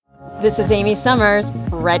This is Amy Summers,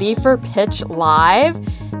 ready for Pitch Live?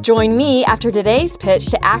 Join me after today's pitch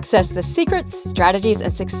to access the secrets, strategies,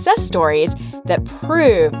 and success stories that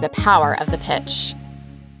prove the power of the pitch.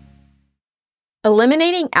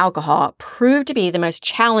 Eliminating alcohol proved to be the most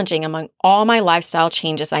challenging among all my lifestyle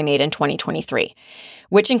changes I made in 2023,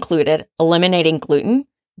 which included eliminating gluten,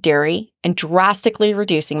 dairy, and drastically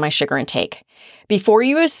reducing my sugar intake. Before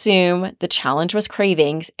you assume the challenge was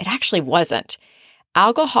cravings, it actually wasn't.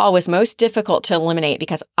 Alcohol was most difficult to eliminate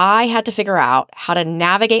because I had to figure out how to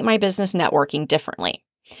navigate my business networking differently.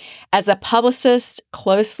 As a publicist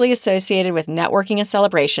closely associated with networking and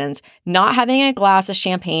celebrations, not having a glass of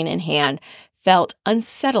champagne in hand felt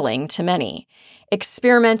unsettling to many.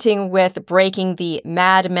 Experimenting with breaking the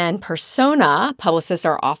Mad Men persona publicists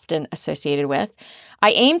are often associated with,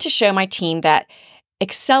 I aim to show my team that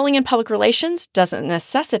excelling in public relations doesn't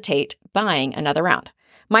necessitate buying another round.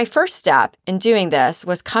 My first step in doing this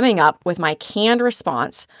was coming up with my canned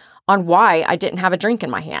response on why I didn't have a drink in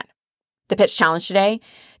my hand. The pitch challenge today: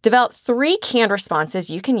 develop 3 canned responses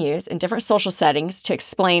you can use in different social settings to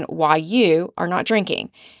explain why you are not drinking.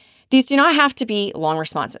 These do not have to be long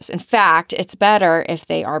responses. In fact, it's better if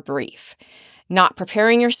they are brief. Not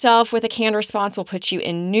preparing yourself with a canned response will put you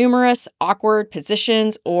in numerous awkward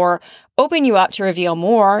positions or open you up to reveal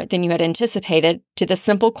more than you had anticipated to the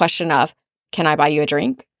simple question of, can I buy you a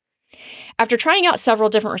drink? After trying out several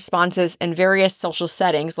different responses in various social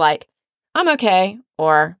settings like, I'm okay,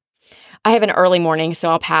 or I have an early morning, so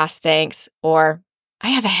I'll pass, thanks, or I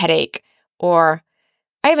have a headache, or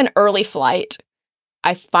I have an early flight,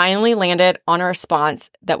 I finally landed on a response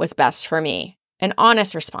that was best for me, an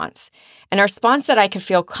honest response, and a response that I could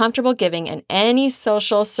feel comfortable giving in any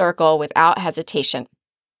social circle without hesitation.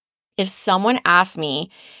 If someone asked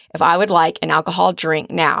me if I would like an alcohol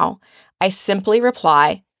drink now, I simply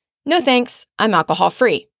reply, no thanks, I'm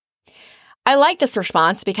alcohol-free. I like this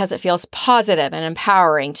response because it feels positive and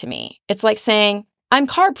empowering to me. It's like saying, I'm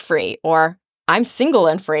carb-free, or I'm single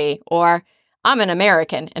and free, or I'm an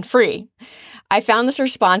American and free. I found this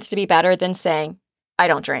response to be better than saying, I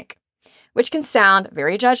don't drink, which can sound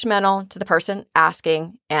very judgmental to the person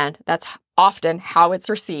asking, and that's often how it's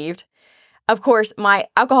received. Of course, my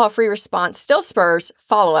alcohol-free response still spurs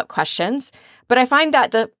follow-up questions, but I find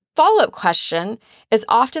that the follow-up question is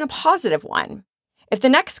often a positive one. If the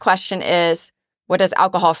next question is, what does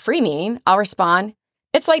alcohol-free mean? I'll respond,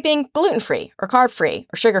 it's like being gluten-free or carb-free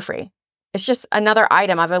or sugar-free. It's just another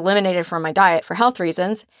item I've eliminated from my diet for health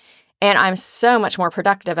reasons, and I'm so much more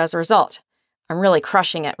productive as a result. I'm really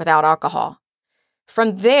crushing it without alcohol.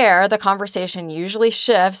 From there, the conversation usually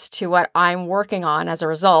shifts to what I'm working on as a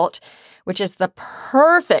result, which is the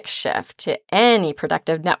perfect shift to any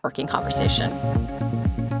productive networking conversation.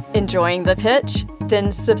 Enjoying the pitch?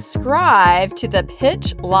 Then subscribe to the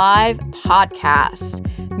Pitch Live podcast.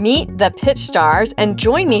 Meet the pitch stars and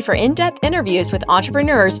join me for in-depth interviews with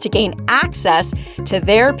entrepreneurs to gain access to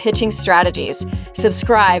their pitching strategies.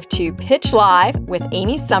 Subscribe to Pitch Live with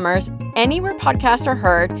Amy Summers anywhere podcasts are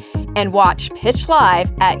heard, and watch Pitch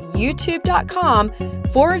Live at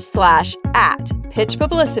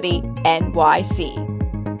youtube.com/@pitchpublicitynyc.